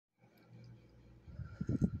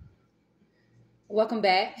Welcome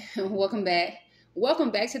back. Welcome back.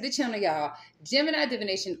 Welcome back to the channel, y'all. Gemini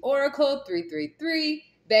Divination Oracle 333.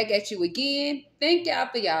 Back at you again. Thank y'all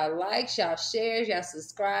for y'all likes, y'all shares, y'all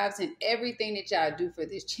subscribes, and everything that y'all do for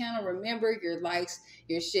this channel. Remember, your likes,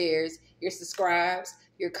 your shares, your subscribes,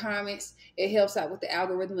 your comments. It helps out with the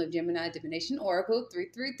algorithm of Gemini Divination Oracle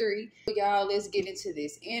 333. Y'all, let's get into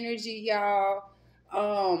this energy, y'all.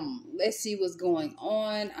 Let's see what's going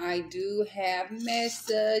on. I do have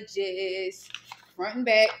messages front and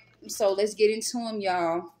back, so let's get into them,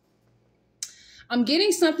 y'all. I'm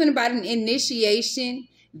getting something about an initiation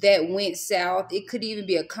that went south. It could even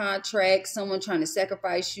be a contract, someone trying to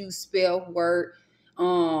sacrifice you, spell work,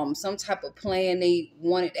 some type of plan they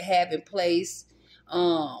wanted to have in place.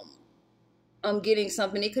 I'm getting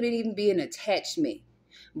something. It could even be an attachment,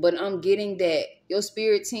 but I'm getting that your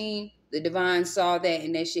spirit team, the divine, saw that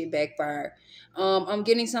and that shit backfired. I'm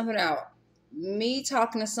getting something out. Me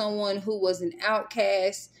talking to someone who was an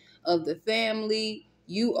outcast of the family.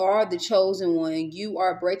 You are the chosen one. You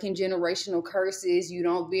are breaking generational curses. You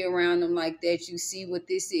don't be around them like that. You see what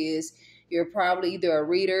this is. You're probably either a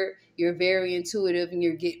reader, you're very intuitive, and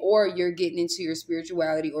you're getting into your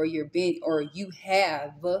spirituality, or you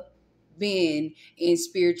have been in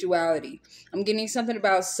spirituality. I'm getting something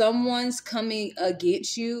about someone's coming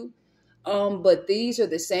against you. But these are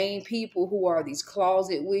the same people who are these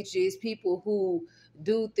closet witches, people who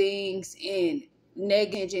do things in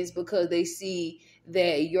negligence because they see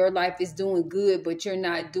that your life is doing good, but you're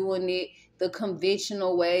not doing it the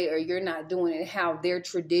conventional way, or you're not doing it how their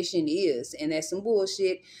tradition is. And that's some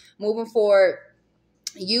bullshit. Moving forward,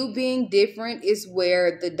 you being different is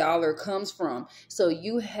where the dollar comes from. So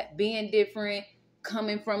you being different,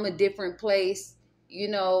 coming from a different place,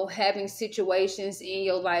 having situations in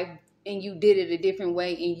your life and you did it a different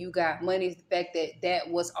way and you got money. The fact that that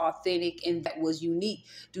was authentic and that was unique.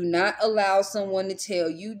 Do not allow someone to tell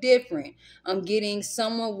you different. I'm getting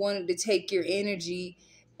someone wanted to take your energy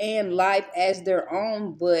and life as their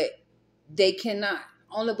own, but they cannot.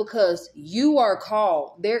 Only because you are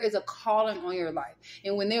called. There is a calling on your life.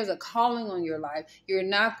 And when there's a calling on your life, you're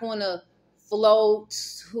not going to flow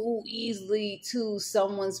too easily to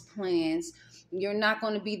someone's plans. You're not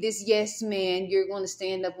going to be this yes man. You're going to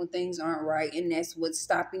stand up when things aren't right. And that's what's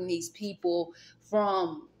stopping these people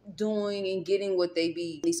from doing and getting what they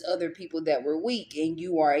be. These other people that were weak, and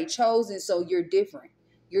you are a chosen, so you're different.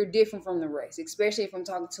 You're different from the rest, especially if I'm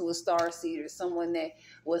talking to a starseed or someone that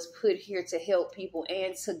was put here to help people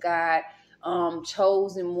and to guide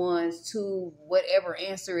chosen ones to whatever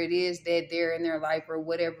answer it is that they're in their life, or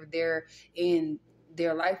whatever they're in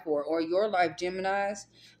their life for, or your life, Geminis.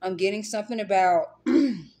 I'm getting something about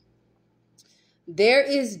there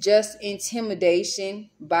is just intimidation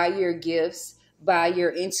by your gifts, by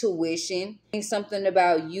your intuition. Something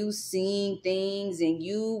about you seeing things, and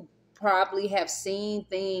you probably have seen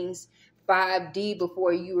things 5D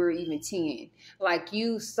before you were even 10. Like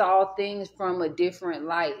you saw things from a different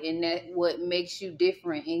light, and that's what makes you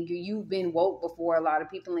different. And you've been woke before a lot of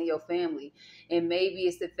people in your family. And maybe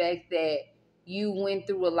it's the fact that you went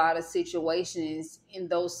through a lot of situations, in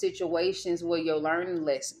those situations where you're learning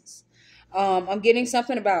lessons. I'm getting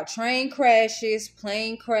something about train crashes,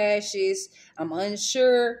 plane crashes. I'm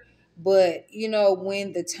unsure. But,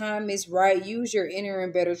 when the time is right, use your inner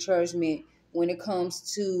and better judgment when it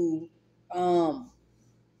comes to,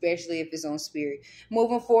 especially if it's on spirit.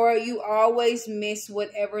 Moving forward, you always miss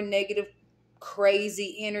whatever negative,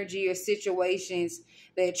 crazy energy or situations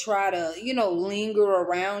that try to, linger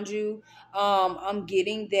around you. I'm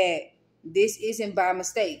getting that this isn't by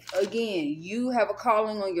mistake. Again, you have a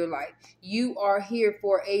calling on your life. You are here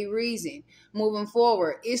for a reason. Moving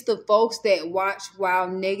forward, it's the folks that watched while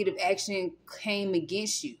negative action came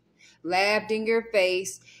against you, laughed in your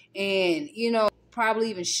face, and, probably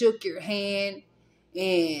even shook your hand.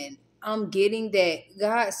 And I'm getting that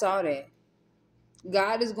God saw that.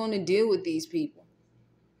 God is going to deal with these people.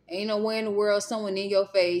 Ain't no way in the world someone in your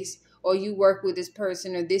face, or you work with this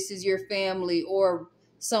person, or this is your family, or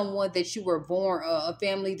someone that you were born, a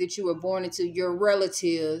family that you were born into, your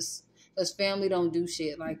relatives, because family don't do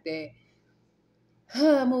shit like that.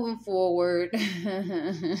 Moving forward,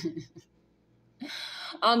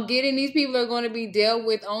 I'm getting these people are going to be dealt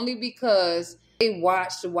with only because they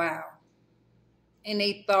watched WoW. And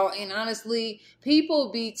they thought, and honestly,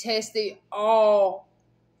 people be tested from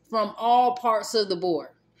all parts of the board.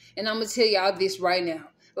 And I'm going to tell y'all this right now.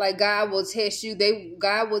 Like, God will test you.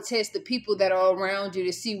 God will test the people that are around you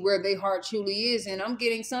to see where their heart truly is. And I'm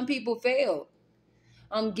getting some people failed.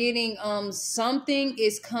 I'm getting something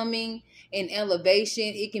is coming in elevation.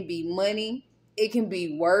 It can be money. It can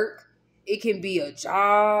be work. It can be a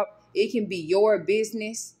job. It can be your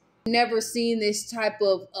business. Never seen this type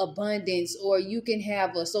of abundance, or you can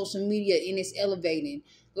have a social media and it's elevating.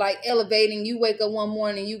 Like elevating, you wake up one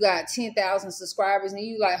morning, you got 10,000 subscribers, and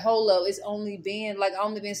you like, hold up, it's only been like I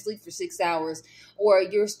only been asleep for 6 hours, or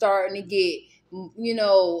you're starting to get,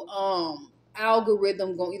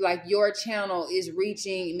 algorithm going, like your channel is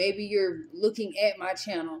reaching. Maybe you're looking at my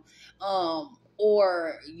channel,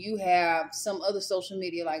 or you have some other social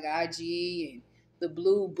media like IG and the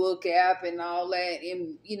Blue Book app and all that,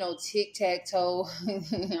 and tic-tac-toe.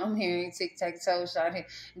 I'm hearing tic-tac-toe shot here.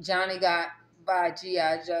 Johnny got by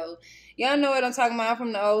G.I. Joe. Y'all know what I'm talking about. I'm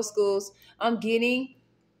from the old schools. I'm getting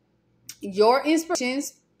your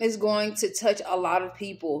inspirations is going to touch a lot of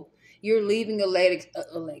people. You're leaving a legacy.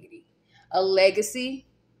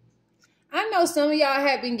 I know some of y'all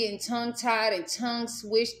have been getting tongue-tied and tongue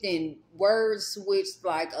switched and words switched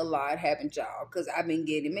like a lot happened, y'all. Because I've been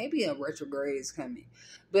getting, maybe a retrograde is coming.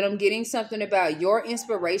 But I'm getting something about your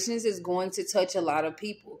inspirations is going to touch a lot of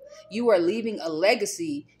people. You are leaving a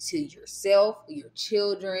legacy to yourself, your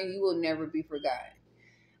children. You will never be forgotten.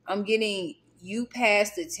 I'm getting you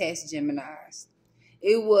passed the test, Geminis.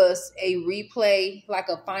 It was a replay, like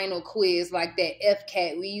a final quiz, like that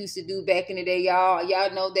FCAT we used to do back in the day, y'all.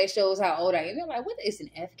 Y'all know that shows how old I am. They're like, what is an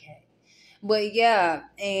FCAT? But yeah,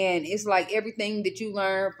 and it's like everything that you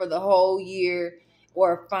learn for the whole year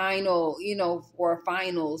or final, or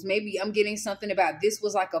finals. Maybe I'm getting something about this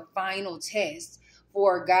was like a final test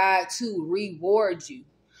for God to reward you.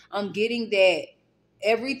 I'm getting that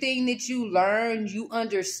everything that you learned, you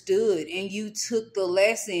understood, and you took the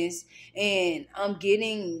lessons. And I'm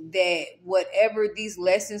getting that whatever these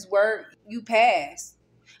lessons were, you passed.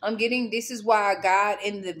 I'm getting this is why God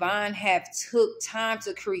and the divine have took time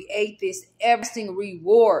to create this everlasting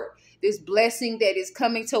reward, this blessing that is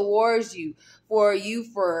coming towards you,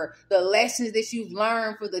 for the lessons that you've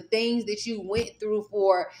learned, for the things that you went through,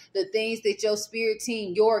 for the things that your spirit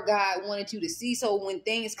team, your God wanted you to see. So when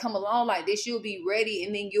things come along like this, you'll be ready,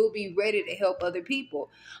 and then you'll be ready to help other people.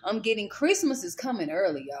 I'm getting Christmas is coming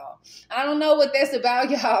early, y'all. I don't know what that's about,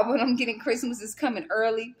 y'all, but I'm getting Christmas is coming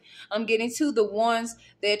early. I'm getting to the ones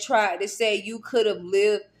that tried to say you could have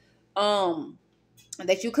lived,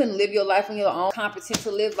 that you couldn't live your life on your own, competent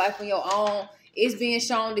to live life on your own. It's being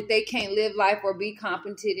shown that they can't live life or be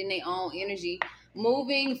competent in their own energy.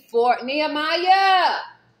 Moving forward, Nehemiah,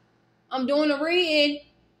 I'm doing a reading.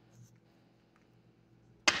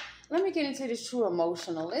 Let me get into this true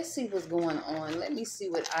emotional. Let's see what's going on. Let me see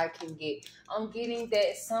what I can get. I'm getting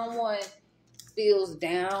that someone feels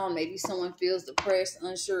down. Maybe someone feels depressed,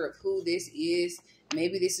 unsure of who this is.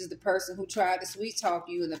 Maybe this is the person who tried to sweet talk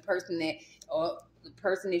you, and the person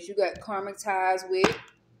that you got karmic ties with.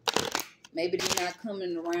 Maybe they're not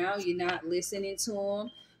coming around. You're not listening to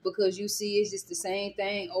them because you see it's just the same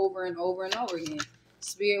thing over and over and over again.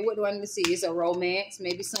 Spirit, what do I need to see? It's a romance.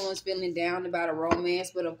 Maybe someone's feeling down about a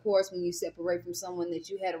romance. But of course, when you separate from someone that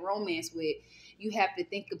you had a romance with, you have to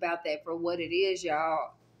think about that for what it is,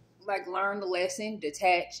 y'all. Like, learn the lesson,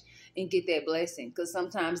 detach, and get that blessing. Because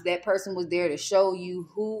sometimes that person was there to show you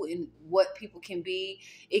who and what people can be.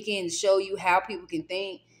 It can show you how people can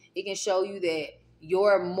think. It can show you that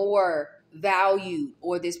you're more valued,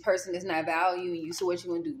 or this person is not valuing you. So what you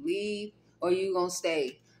going to do? Leave, or you going to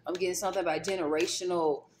stay? I'm getting something about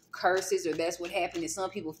generational curses, or that's what happened in some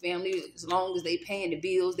people's family. As long as they paying the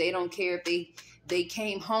bills, they don't care if they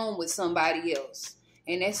came home with somebody else.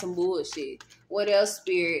 And that's some bullshit. What else,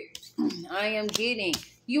 Spirit? I am getting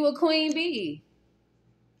you a queen bee.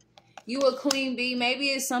 You a queen bee. Maybe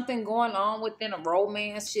it's something going on within a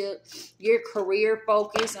romance ship. Your career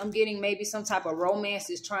focus. I'm getting maybe some type of romance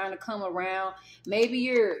is trying to come around. Maybe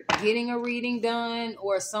you're getting a reading done,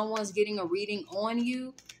 or someone's getting a reading on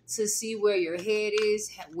you to see where your head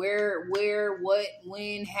is, where, what,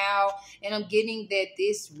 when, how. And I'm getting that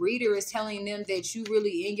this reader is telling them that you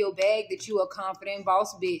really in your bag, that you a confident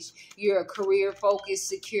boss bitch. You're a career focused,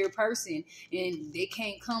 secure person, and they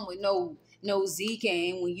can't come with no Z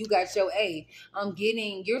game when you got your A. I'm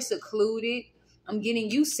getting you're secluded. I'm getting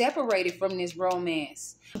you separated from this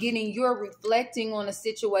romance. I'm getting you're reflecting on a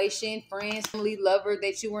situation, friends, family, lover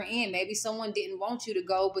that you were in. Maybe someone didn't want you to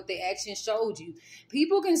go, but the action showed you.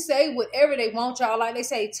 People can say whatever they want, y'all. Like they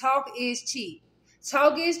say, talk is cheap.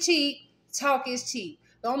 Talk is cheap. Talk is cheap.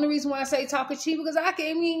 The only reason why I say talk is cheap because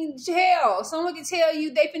hell, someone can tell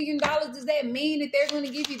you they finna give dollars. Does that mean that they're going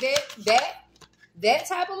to give you that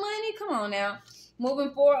type of money? Come on now.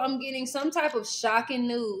 Moving forward, I'm getting some type of shocking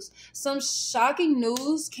news. Some shocking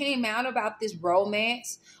news came out about this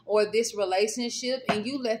romance or this relationship, and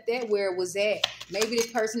you left that where it was at. Maybe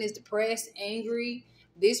this person is depressed, angry,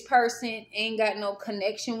 This person ain't got no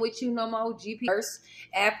connection with you no more. GPS.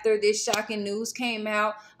 After this shocking news came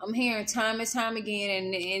out, I'm hearing time and time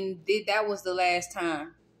again, and that was the last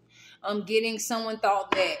time. I'm getting someone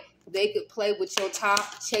thought that they could play with your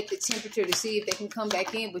top, check the temperature to see if they can come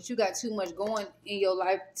back in, but you got too much going in your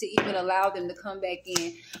life to even allow them to come back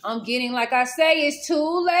in. I'm getting, like I say, it's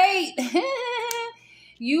too late.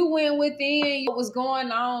 You went within what was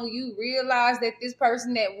going on. You realized that this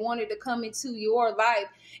person that wanted to come into your life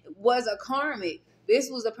was a karmic. This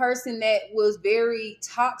was a person that was very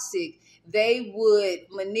toxic. They would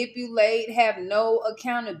manipulate, have no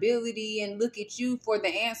accountability, and look at you for the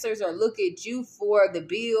answers, or look at you for the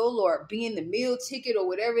bill, or being the meal ticket, or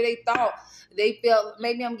whatever they thought. They felt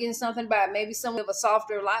maybe I'm getting something about maybe someone of a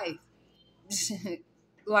softer life.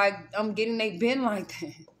 Like I'm getting they been like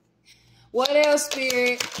that. What else,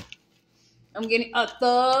 Spirit? I'm getting a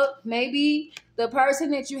thug. Maybe the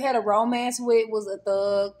person that you had a romance with was a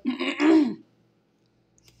thug.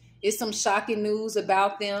 It's some shocking news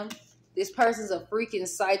about them. This person's a freaking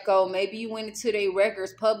psycho. Maybe you went into their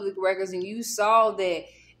records, public records, and you saw that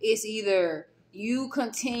it's either you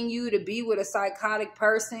continue to be with a psychotic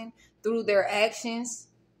person through their actions,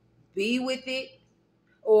 be with it,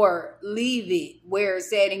 or leave it where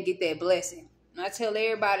it's at and get that blessing. I tell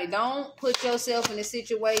everybody, don't put yourself in a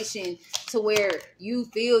situation to where you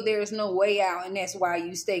feel there's no way out and that's why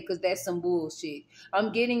you stay, because that's some bullshit.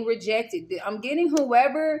 I'm getting rejected. I'm getting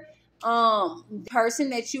whoever person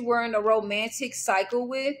that you were in a romantic cycle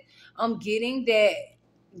with, I'm getting that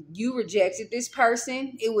you rejected this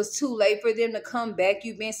person. It was too late for them to come back.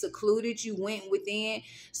 You've been secluded. You went within.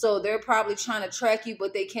 So they're probably trying to track you,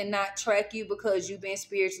 but they cannot track you because you've been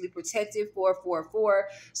spiritually protected. 444.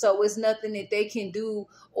 So it's nothing that they can do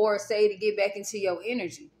or say to get back into your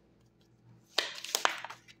energy.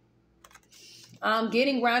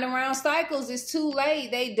 Getting round and round cycles. It's too late.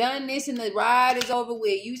 They done this and the ride is over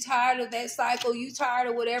with. You tired of that cycle. You tired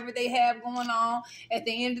of whatever they have going on. At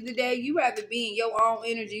the end of the day, you rather be in your own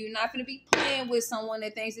energy. You're not going to be playing with someone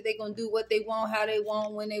that thinks that they're going to do what they want, how they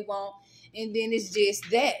want, when they want. And then it's just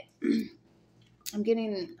that. I'm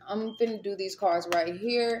going to do these cards right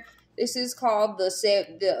here. This is called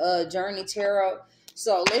the Journey Tarot.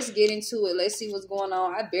 So let's get into it. Let's see what's going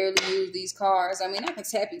on. I barely use these cards. I mean, I can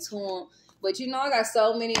tap into them. But, you know, I got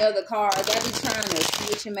so many other cards. I be trying to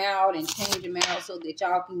switch them out and change them out so that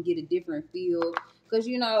y'all can get a different feel. Because,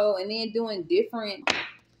 you know, and then doing different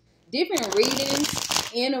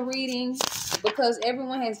readings in a reading, because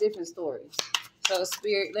everyone has different stories. So,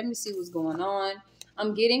 Spirit, let me see what's going on.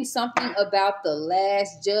 I'm getting something about the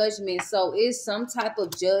last judgment. So, is some type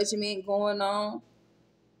of judgment going on?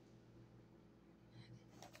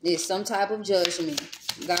 There's some type of judgment.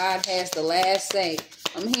 God has the last say.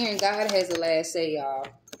 I'm hearing God has the last say, y'all.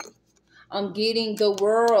 I'm getting the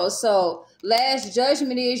world. So last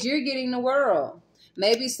judgment is you're getting the world.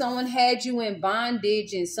 Maybe someone had you in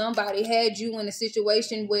bondage and somebody had you in a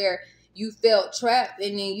situation where you felt trapped,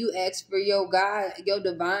 and then you asked for your God, your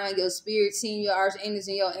divine, your spirit team, your archangels,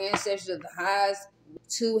 and your ancestors of the highest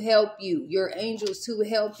to help you. Your angels to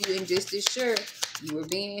help you, and just as sure you were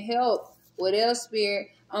being helped. What else, Spirit?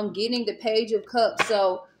 I'm getting the Page of Cups.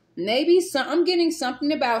 So maybe I'm getting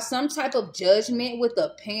something about some type of judgment with a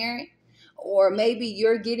parent, or maybe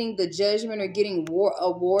you're getting the judgment or getting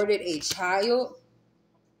awarded a child.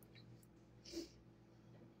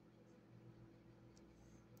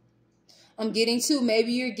 I'm getting to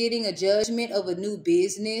maybe you're getting a judgment of a new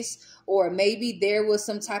business, or maybe there was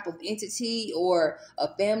some type of entity or a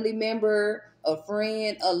family member, a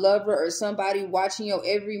friend, a lover, or somebody watching your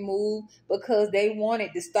every move because they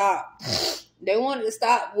wanted to stop. They wanted to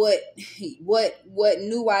stop what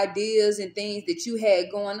new ideas and things that you had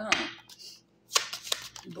going on.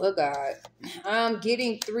 But God, I'm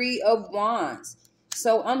getting 3 of Wands.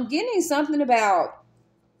 So I'm getting something about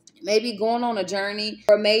maybe going on a journey,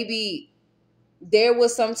 or maybe there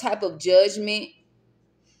was some type of judgment,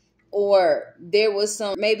 or there was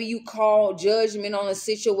maybe you called judgment on a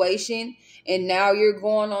situation and now you're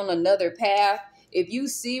going on another path. If you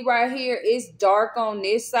see right here, it's dark on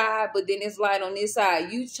this side, but then it's light on this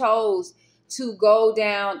side. You chose to go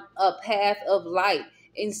down a path of light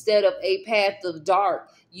instead of a path of dark.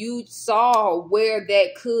 You saw where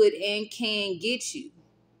that could and can get you.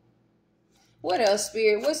 What else,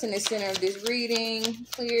 Spirit? What's in the center of this reading?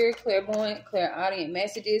 Clear, clairvoyant, clairaudient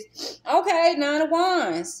messages. Okay, 9 of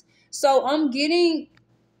Wands. So I'm getting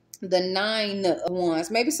the 9 of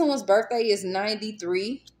Wands. Maybe someone's birthday is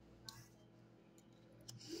 93.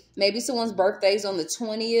 Maybe someone's birthday is on the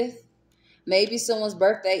 20th. Maybe someone's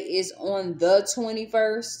birthday is on the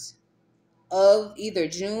 21st of either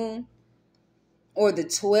June or the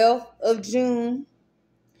 12th of June,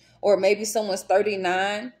 or maybe someone's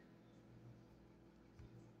 39.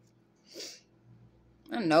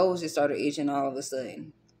 My nose just started itching all of a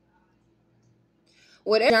sudden.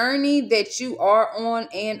 Whatever journey that you are on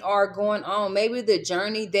and are going on, maybe the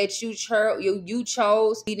journey that you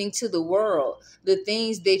chose leading to the world, the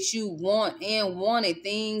things that you want and wanted,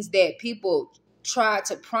 things that people tried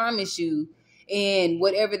to promise you, and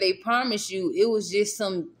whatever they promised you, it was just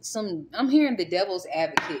some. I'm hearing the devil's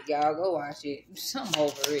advocate, y'all. Go watch it. I'm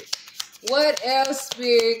over it. What else,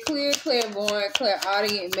 Spirit? Clear, clairvoyant,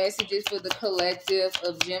 clairaudient messages for the collective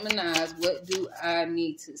of Geminis. What do I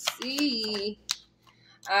need to see?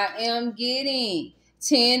 I am getting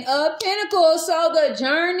 10 of Pentacles. So the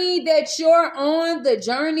journey that you're on, the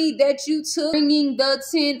journey that you took, bringing the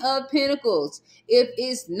 10 of Pentacles. If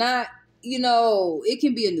it's not, it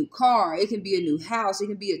can be a new car. It can be a new house. It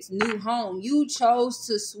can be a new home. You chose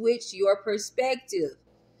to switch your perspective.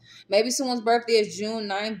 Maybe someone's birthday is June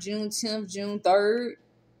 9th, June 10th, June 3rd.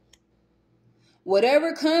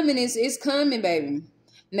 Whatever coming is coming, baby.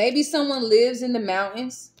 Maybe someone lives in the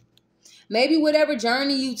mountains. Maybe whatever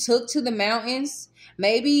journey you took to the mountains,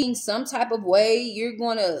 maybe in some type of way you're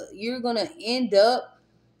gonna end up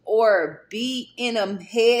or be in a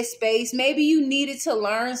headspace. Maybe you needed to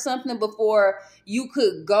learn something before you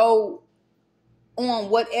could go on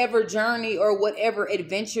whatever journey or whatever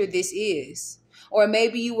adventure this is. Or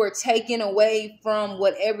maybe you were taken away from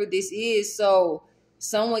whatever this is so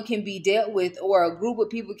someone can be dealt with, or a group of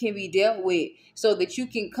people can be dealt with, so that you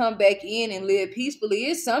can come back in and live peacefully.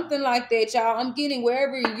 It's something like that, y'all. I'm getting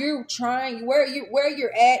wherever you're trying, where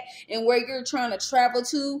you're at and where you're trying to travel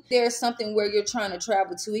to, there's something where you're trying to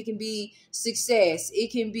travel to. It can be success.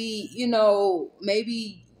 It can be,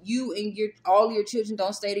 maybe you and all your children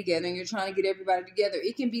don't stay together and you're trying to get everybody together.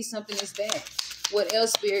 It can be something as that. What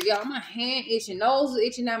else, Spirit? Y'all, my hand itching. Nose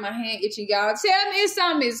itching, now my hand itching, y'all. Tell me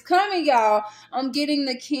something is coming, y'all. I'm getting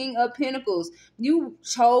the King of Pentacles. You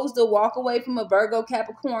chose to walk away from a Virgo,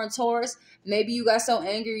 Capricorn, Taurus. Maybe you got so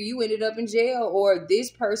angry you ended up in jail, or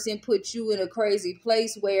this person put you in a crazy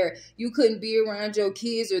place where you couldn't be around your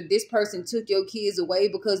kids, or this person took your kids away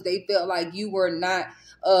because they felt like you were not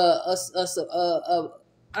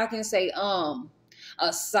I can say a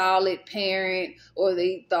solid parent, or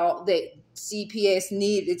they thought that CPS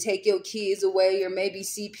needed to take your kids away, or maybe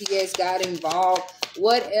CPS got involved.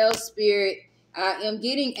 What else, Spirit? I am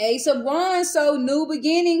getting Ace of Wands, so new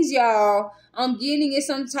beginnings, y'all. I'm getting it,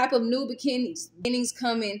 some type of new beginnings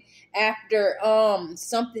coming after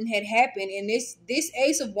something had happened. And this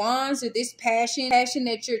Ace of Wands, or this passion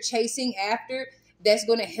that you're chasing after, that's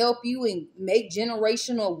going to help you and make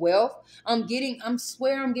generational wealth. I'm getting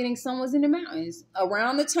someone's in the mountains.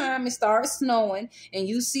 Around the time it starts snowing and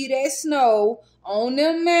you see that snow on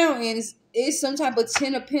them mountains, it's some type of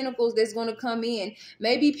 10 of Pentacles that's going to come in.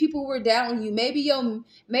 Maybe people were doubting you. Maybe your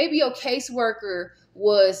caseworker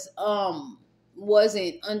wasn't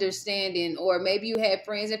understanding, or maybe you had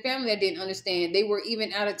friends and family that didn't understand. They were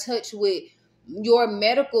even out of touch with your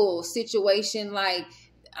medical situation. Like,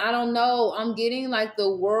 I don't know. I'm getting like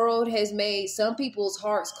the world has made some people's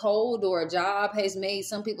hearts cold, or a job has made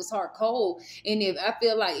some people's heart cold. And I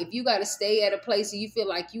feel like if you got to stay at a place and you feel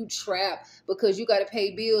like you trapped because you got to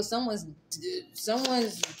pay bills, someone's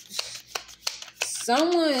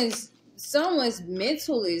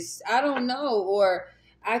mental is, I don't know, or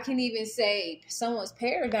I can even say someone's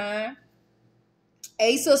paradigm.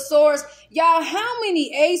 Ace of Swords. Y'all, how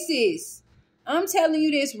many aces? I'm telling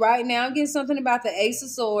you this right now. I'm getting something about the Ace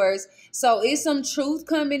of Swords. So it's some truth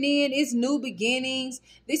coming in. It's new beginnings.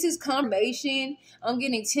 This is confirmation. I'm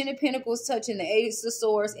getting 10 of Pentacles touching the Ace of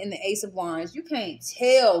Swords and the Ace of Wands. You can't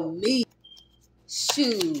tell me.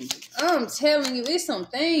 Shoot. I'm telling you, it's some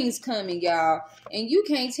things coming, y'all. And you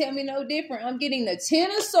can't tell me no different. I'm getting the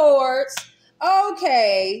 10 of Swords.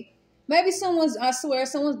 Okay. Maybe someone's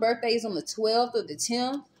birthday is on the 12th or the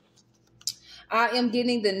 10th. I am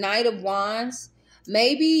getting the Knight of Wands.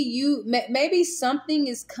 Maybe something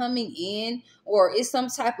is coming in, or it's some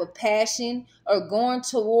type of passion, or going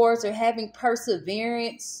towards, or having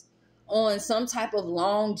perseverance on some type of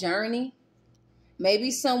long journey. Maybe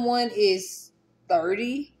someone is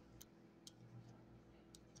 30.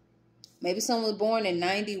 Maybe someone was born in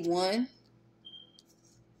 91.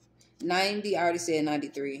 90, I already said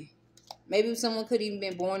 93. Maybe someone could even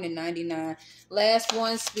been born in 99. Last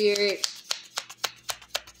one, Spirit.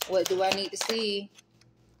 What do I need to see?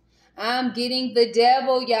 I'm getting the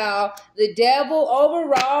devil, y'all. The devil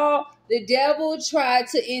overall. The devil tried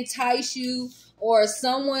to entice you, or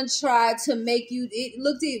someone tried to make you, it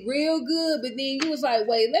looked it real good, but then you was like,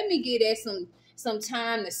 wait, let me get that some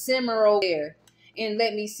time to simmer over there. and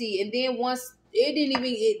let me see. And then once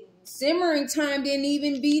simmering time didn't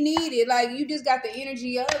even be needed. Like, you just got the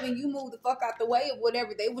energy of, and you moved the fuck out the way of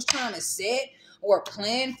whatever they was trying to set or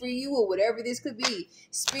plan for you, or whatever this could be.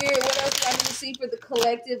 Spirit, what else do I need to see for the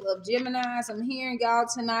collective of Geminis? I'm hearing y'all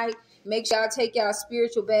tonight. Make sure y'all take y'all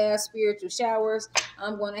spiritual baths, spiritual showers.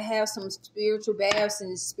 I'm going to have some spiritual baths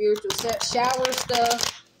and spiritual shower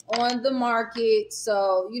stuff on the market.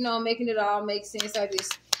 So, you know, making it all make sense. I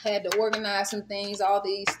just had to organize some things, all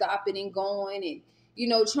these stopping and going, and, you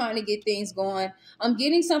know, trying to get things going. I'm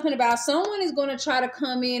getting something about someone is going to try to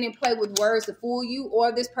come in and play with words to fool you,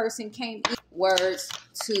 or this person came in words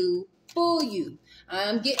to fool you.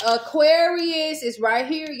 I'm getting Aquarius is right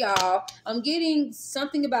here, y'all. I'm getting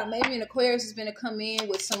something about maybe an Aquarius is going to come in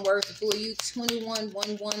with some words to fool you.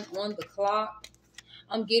 2111 on the clock.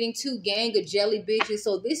 I'm getting 2 gang of jelly bitches.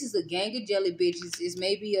 So this is a gang of jelly bitches. It's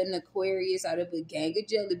maybe an Aquarius out of a gang of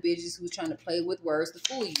jelly bitches who's trying to play with words to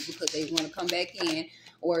fool you because they want to come back in,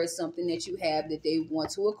 or it's something that you have that they want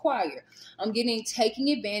to acquire. I'm getting taking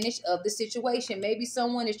advantage of the situation. Maybe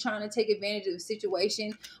someone is trying to take advantage of the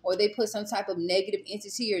situation, or they put some type of negative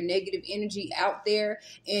entity or negative energy out there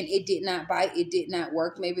and it did not bite. It did not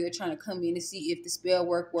work. Maybe they're trying to come in to see if the spell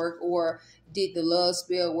worked, or did the love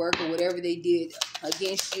spell work, or whatever they did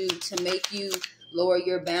against you to make you lower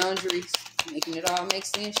your boundaries. Making it all make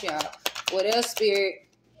sense, y'all. What else, Spirit?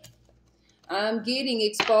 I'm getting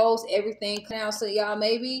exposed everything now. So, y'all,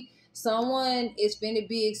 maybe someone is going to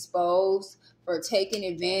be exposed for taking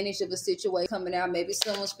advantage of a situation coming out. Maybe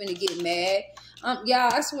someone's going to get mad.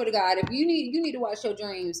 Y'all, I swear to God, if you need to watch your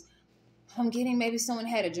dreams. I'm getting maybe someone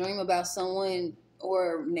had a dream about someone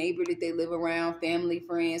or neighbor that they live around, family,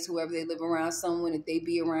 friends, whoever they live around, someone that they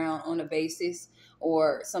be around on a basis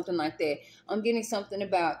or something like that. I'm getting something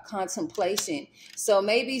about contemplation. So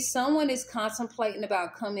maybe someone is contemplating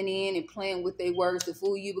about coming in and playing with their words to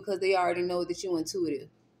fool you because they already know that you're intuitive.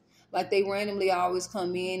 Like, they randomly always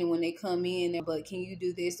come in, and when they come in, they're, but can you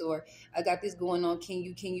do this? Or I got this going on. Can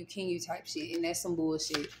you type shit. And that's some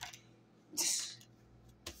bullshit.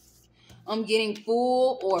 I'm getting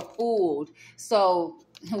fool or fooled. So,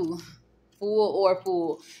 fool or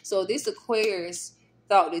fool. So this Aquarius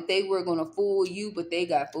thought that they were gonna fool you, but they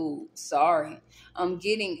got fooled. Sorry. I'm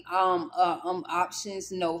getting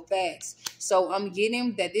options, no facts. So I'm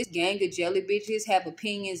getting that this gang of jelly bitches have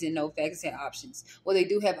opinions and no facts and options. Well, they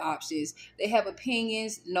do have options. They have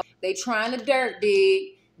opinions. No, they trying to dirt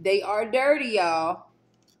dig. They are dirty, y'all.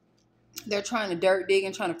 They're trying to dirt dig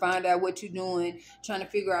and trying to find out what you're doing, trying to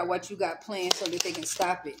figure out what you got planned so that they can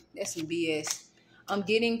stop it. That's some BS. I'm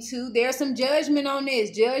getting to, there's some judgment on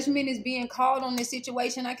this. Judgment is being called on this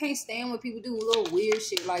situation. I can't stand when people do a little weird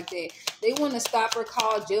shit like that. They want to stop or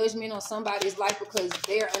call judgment on somebody's life because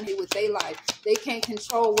they're under with their life. They can't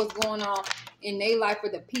control what's going on in their life or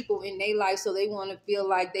the people in their life, so they want to feel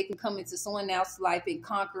like they can come into someone else's life and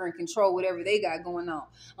conquer and control whatever they got going on.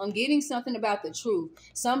 I'm getting something about the truth.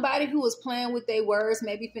 Somebody who is playing with their words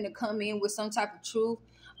maybe finna come in with some type of truth,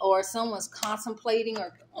 or someone's contemplating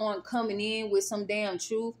or on coming in with some damn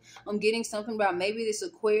truth. I'm getting something about maybe this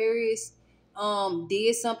Aquarius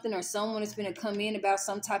did something, or someone is going to come in about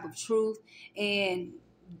some type of truth, and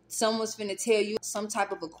someone's going to tell you some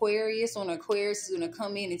type of Aquarius, or an Aquarius is going to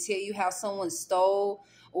come in and tell you how someone stole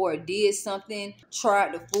or did something,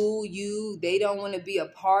 tried to fool you. They don't want to be a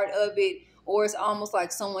part of it, or it's almost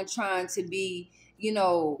like someone trying to be, you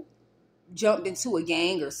know, jumped into a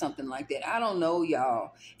gang or something like that. I don't know,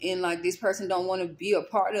 y'all. And like, this person don't want to be a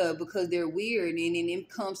part of because they're weird. And then it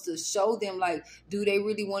comes to show them, like, do they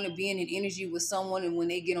really want to be in an energy with someone, and when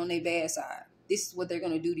they get on their bad side, this is what they're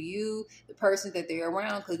going to do to you, the person that they're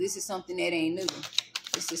around, because this is something that ain't new.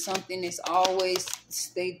 This is something that's always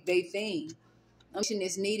they thing.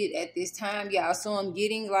 Is needed at this time, y'all. So I'm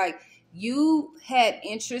getting like, you had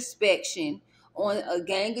introspection on a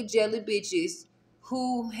gang of jelly bitches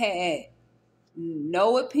who had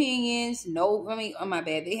no opinions, oh my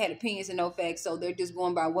bad, they had opinions and no facts, so they're just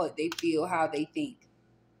going by what they feel, how they think.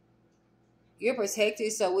 You're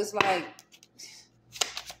protected, so it's like,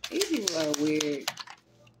 these people are weird.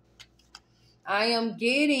 I am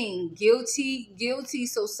getting guilty,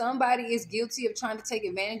 so somebody is guilty of trying to take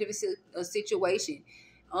advantage of a situation.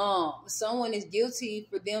 Someone is guilty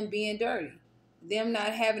for them being dirty, them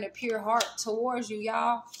not having a pure heart towards you,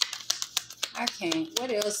 y'all. I can't.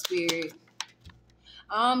 What else, Spirit?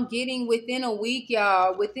 I'm getting within a week,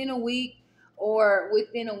 y'all. Within a week or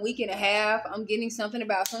within a week and a half, I'm getting something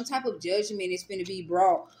about some type of judgment is going to be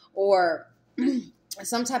brought, or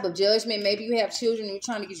some type of judgment. Maybe you have children and you're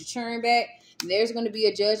trying to get your children back. There's going to be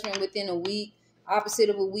a judgment within a week. opposite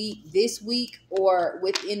of a week, this week, or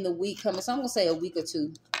within the week coming. So I'm going to say a week or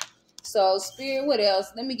two. So, Spirit, what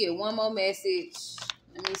else? Let me get one more message.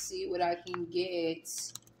 Let me see what I can get.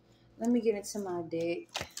 Let me get into my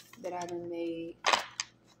deck that I done made.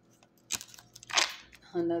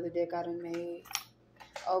 Another deck I done made.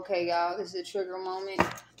 Okay, y'all, this is a trigger moment.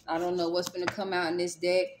 I don't know what's going to come out in this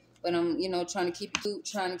deck, but I'm, trying to keep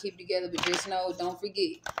it together. But just know, don't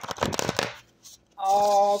forget,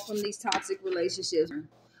 all from these toxic relationships,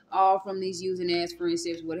 all from these using as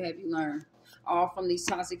friendships, what have you learned? All from these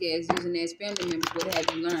toxic ass using as family members, what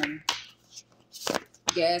have you learned?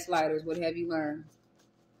 Gaslighters, what have you learned?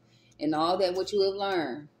 And all that what you have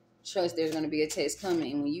learned, trust there's going to be a test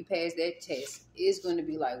coming. And when you pass that test, it's going to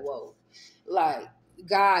be like, whoa. Like,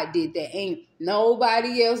 God did that. Ain't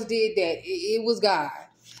nobody else did that. It was God.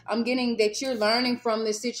 I'm getting that you're learning from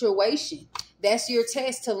the situation. That's your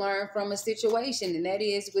test to learn from a situation, and that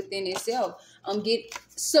is within itself. I'm getting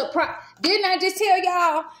surprised. Didn't I just tell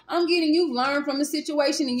y'all? I'm getting you learn from a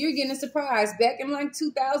situation, and you're getting surprised. Back in like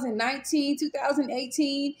 2019,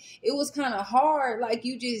 2018, it was kind of hard. Like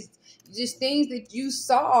you just things that you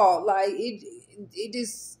saw, like it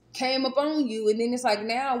just came upon you, and then it's like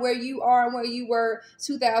now where you are and where you were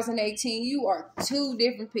 2018, you are two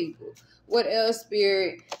different people. What else,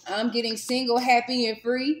 Spirit? I'm getting single, happy, and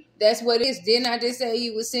free. That's what it is. Didn't I just say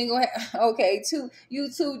you were single? Okay, you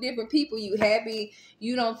two different people. You happy.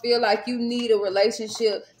 You don't feel like you need a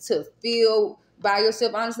relationship to feel by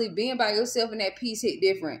yourself. Honestly, being by yourself and that peace hit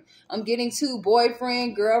different. I'm getting two,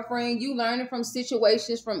 boyfriend, girlfriend. You learning from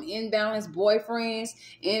situations from imbalanced boyfriends,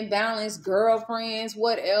 imbalanced girlfriends.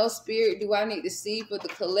 What else, Spirit, do I need to see for the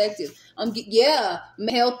collective?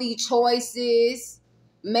 Healthy choices.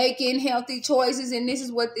 Making healthy choices, and this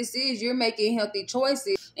is what this is. You're making healthy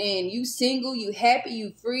choices, and you single, you happy,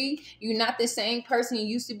 you free. You're not the same person you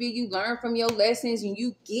used to be. You learn from your lessons, and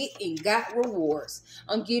you get and got rewards.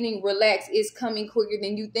 I'm getting relaxed. It's coming quicker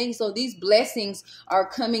than you think. So these blessings are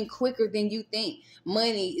coming quicker than you think.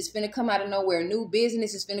 Money is finna come out of nowhere. New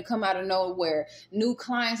business is finna come out of nowhere. New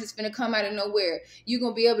clients is finna come out of nowhere. You're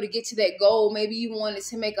gonna be able to get to that goal. Maybe you wanted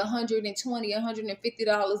to make $120,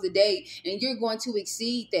 $150 a day, and you're going to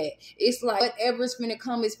exceed that. It's like whatever's finna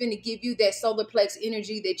come is finna give you that solar plex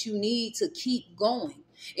energy that you need to keep going.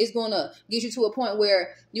 It's going to get you to a point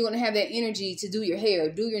where you're going to have that energy to do your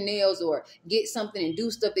hair, do your nails, or get something and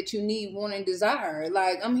do stuff that you need, want, and desire.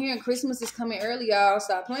 Like, I'm hearing Christmas is coming early, y'all.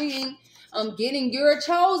 Stop playing. I'm getting you're a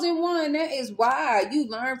chosen one. That is why you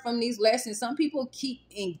learn from these lessons. Some people keep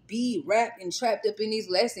and be wrapped and trapped up in these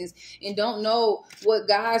lessons and don't know what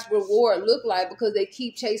God's reward look like because they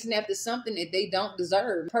keep chasing after something that they don't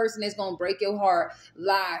deserve. The person that's going to break your heart,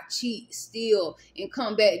 lie, cheat, steal, and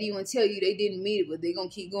come back to you and tell you they didn't mean it, but they're going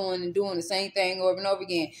to keep going and doing the same thing over and over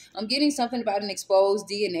again. I'm getting something about an exposed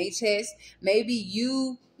DNA test. Maybe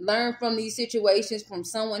you learn from these situations from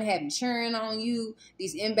someone having churn on you,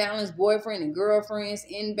 these imbalanced boyfriend and girlfriends,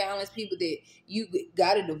 imbalanced people that you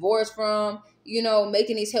got a divorce from,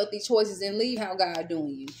 making these healthy choices and leave how God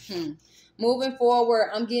doing you. Moving forward,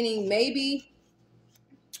 I'm getting maybe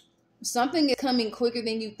something is coming quicker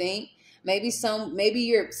than you think. Maybe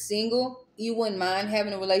you're single. You wouldn't mind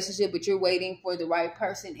having a relationship, but you're waiting for the right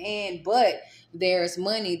person. But there's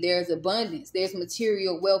money, there's abundance, there's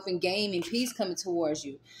material wealth and gain and peace coming towards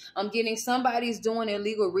you. I'm getting somebody's doing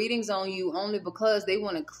illegal readings on you only because they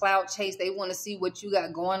want to clout chase. They want to see what you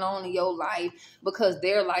got going on in your life because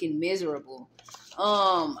they're like miserable.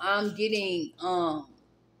 I'm getting,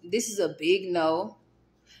 this is a big no.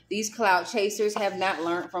 These clout chasers have not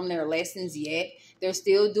learned from their lessons yet. They're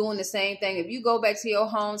still doing the same thing. If you go back to your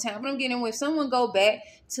hometown, but I'm getting if someone go back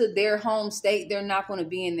to their home state, they're not going to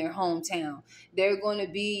be in their hometown. They're going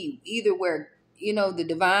to be either where, the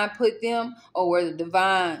divine put them or where the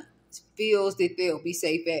divine feels that they'll be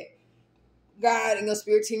safe at. God and your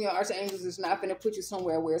spirit team, your archangels is not going to put you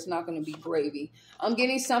somewhere where it's not going to be gravy. I'm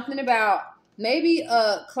getting something about maybe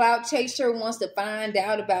a clout chaser wants to find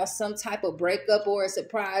out about some type of breakup or a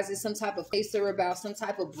surprise is some type of chaser about some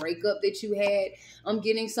type of breakup that you had. I'm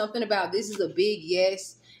getting something about this is a big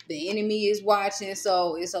yes. The enemy is watching,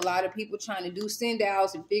 so it's a lot of people trying to do send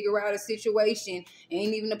outs and figure out a situation.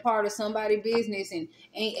 Ain't even a part of somebody's business and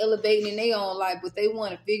ain't elevating in their own life, but they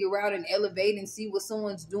want to figure out and elevate and see what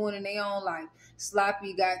someone's doing in their own life.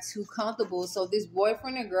 Sloppy got too comfortable. So this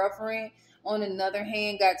boyfriend and girlfriend, on another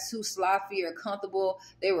hand, got too sloppy or comfortable.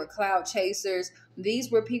 They were cloud chasers.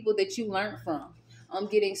 These were people that you learned from. I'm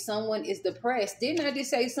getting someone is depressed. Didn't I just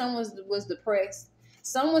say someone was depressed?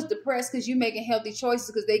 Someone's depressed because you're making healthy choices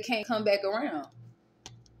because they can't come back around.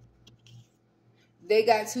 They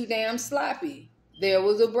got too damn sloppy. There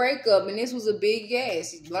was a breakup, and this was a big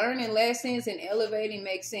yes. Learning lessons and elevating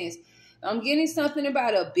makes sense. I'm getting something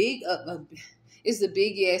about a big, it's a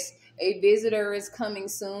big yes. A visitor is coming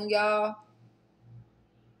soon, y'all.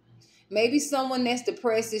 Maybe someone that's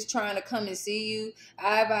depressed is trying to come and see you.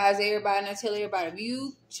 I advise everybody, and I tell everybody, if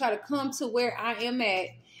you try to come to where I am at,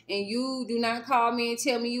 and you do not call me and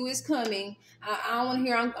tell me you is coming, I don't want to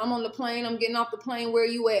hear I'm on the plane, I'm getting off the plane, where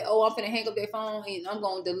you at? Oh, I'm finna hang up that phone and I'm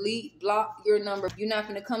going to block your number. You're not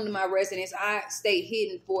finna come to my residence. I stay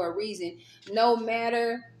hidden for a reason. No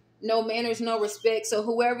manners, no respect. So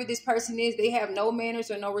whoever this person is, they have no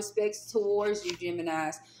manners or no respect towards you,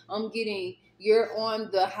 Geminis. I'm getting, you're on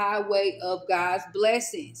the highway of God's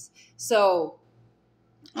blessings. So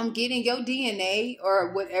I'm getting your DNA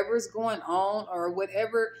or whatever is going on or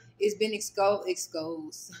whatever is been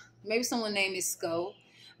exposed. Maybe someone's name is Skull,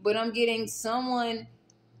 but I'm getting someone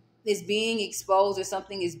is being exposed or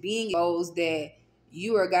something is being exposed that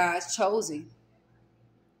you are God's chosen.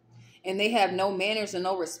 And they have no manners or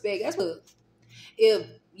no respect. That's what, if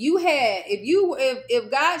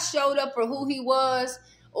God showed up for who he was,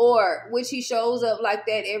 or which he shows up like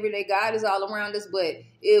that every day, God is all around us. But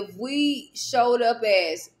if we showed up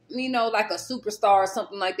as, like a superstar or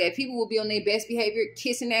something like that, people will be on their best behavior,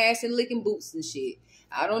 kissing ass and licking boots and shit.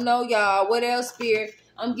 I don't know, y'all. What else, Spirit?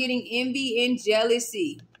 I'm getting envy and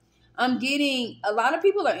jealousy. I'm getting, a lot of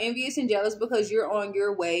people are envious and jealous because you're on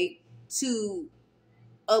your way to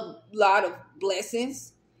a lot of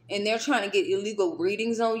blessings, and they're trying to get illegal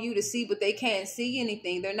readings on you to see, but they can't see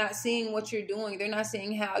anything. They're not seeing what you're doing. They're not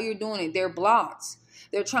seeing how you're doing it. They're blocked.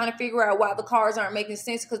 They're trying to figure out why the cards aren't making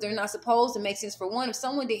sense, because they're not supposed to make sense. For one, if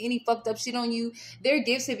someone did any fucked up shit on you, their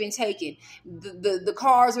gifts have been taken. The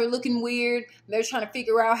cards are looking weird. They're trying to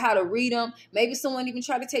figure out how to read them. Maybe someone even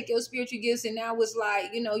tried to take your spiritual gifts, and now it's like,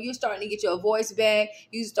 you're starting to get your voice back.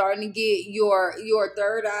 You're starting to get your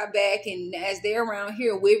third eye back. And as they're around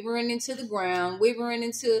here wavering into the ground, wavering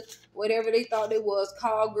into whatever they thought it was,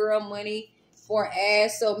 call girl money for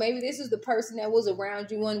ass. So maybe this is the person that was around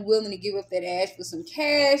you unwilling to give up that ass for some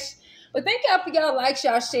cash. But thank y'all for y'all likes,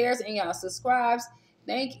 y'all shares, and y'all subscribes.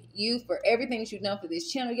 Thank you for everything that you've done for this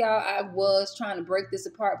channel, y'all. I was trying to break this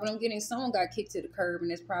apart, but I'm getting someone got kicked to the curb,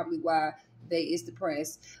 and that's probably why they is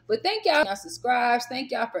depressed. But thank y'all subscribes.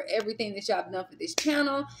 Thank y'all for everything that y'all done for this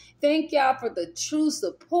channel. Thank y'all for the true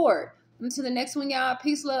support. Until the next one, y'all.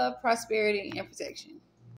 Peace, love, prosperity, and protection.